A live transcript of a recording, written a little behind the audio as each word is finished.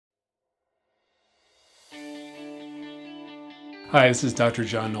Hi, this is Dr.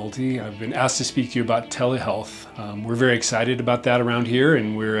 John Nolte. I've been asked to speak to you about telehealth. We're very excited about that around here,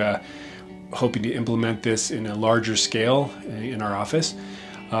 and we're hoping to implement this in a larger scale in our office.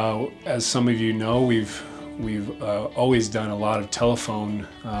 As some of you know, we've always done a lot of telephone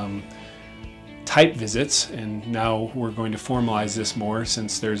type visits, and now we're going to formalize this more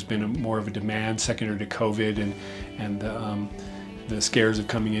since there's been more of a demand secondary to COVID and the scares of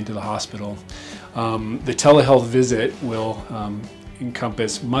coming into the hospital. The telehealth visit will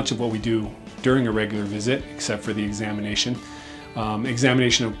encompass much of what we do during a regular visit, except for the examination.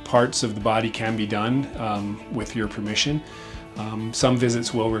 Examination of parts of the body can be done with your permission. Some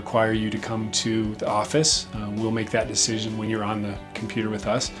visits will require you to come to the office. We'll make that decision when you're on the computer with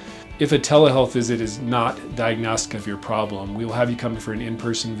us. If a telehealth visit is not diagnostic of your problem, we will have you come for an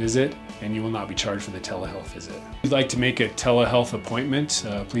in-person visit, and you will not be charged for the telehealth visit. If you'd like to make a telehealth appointment,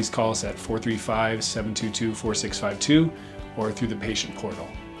 please call us at 435-722-4652 or through the patient portal.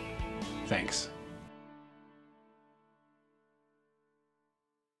 Thanks.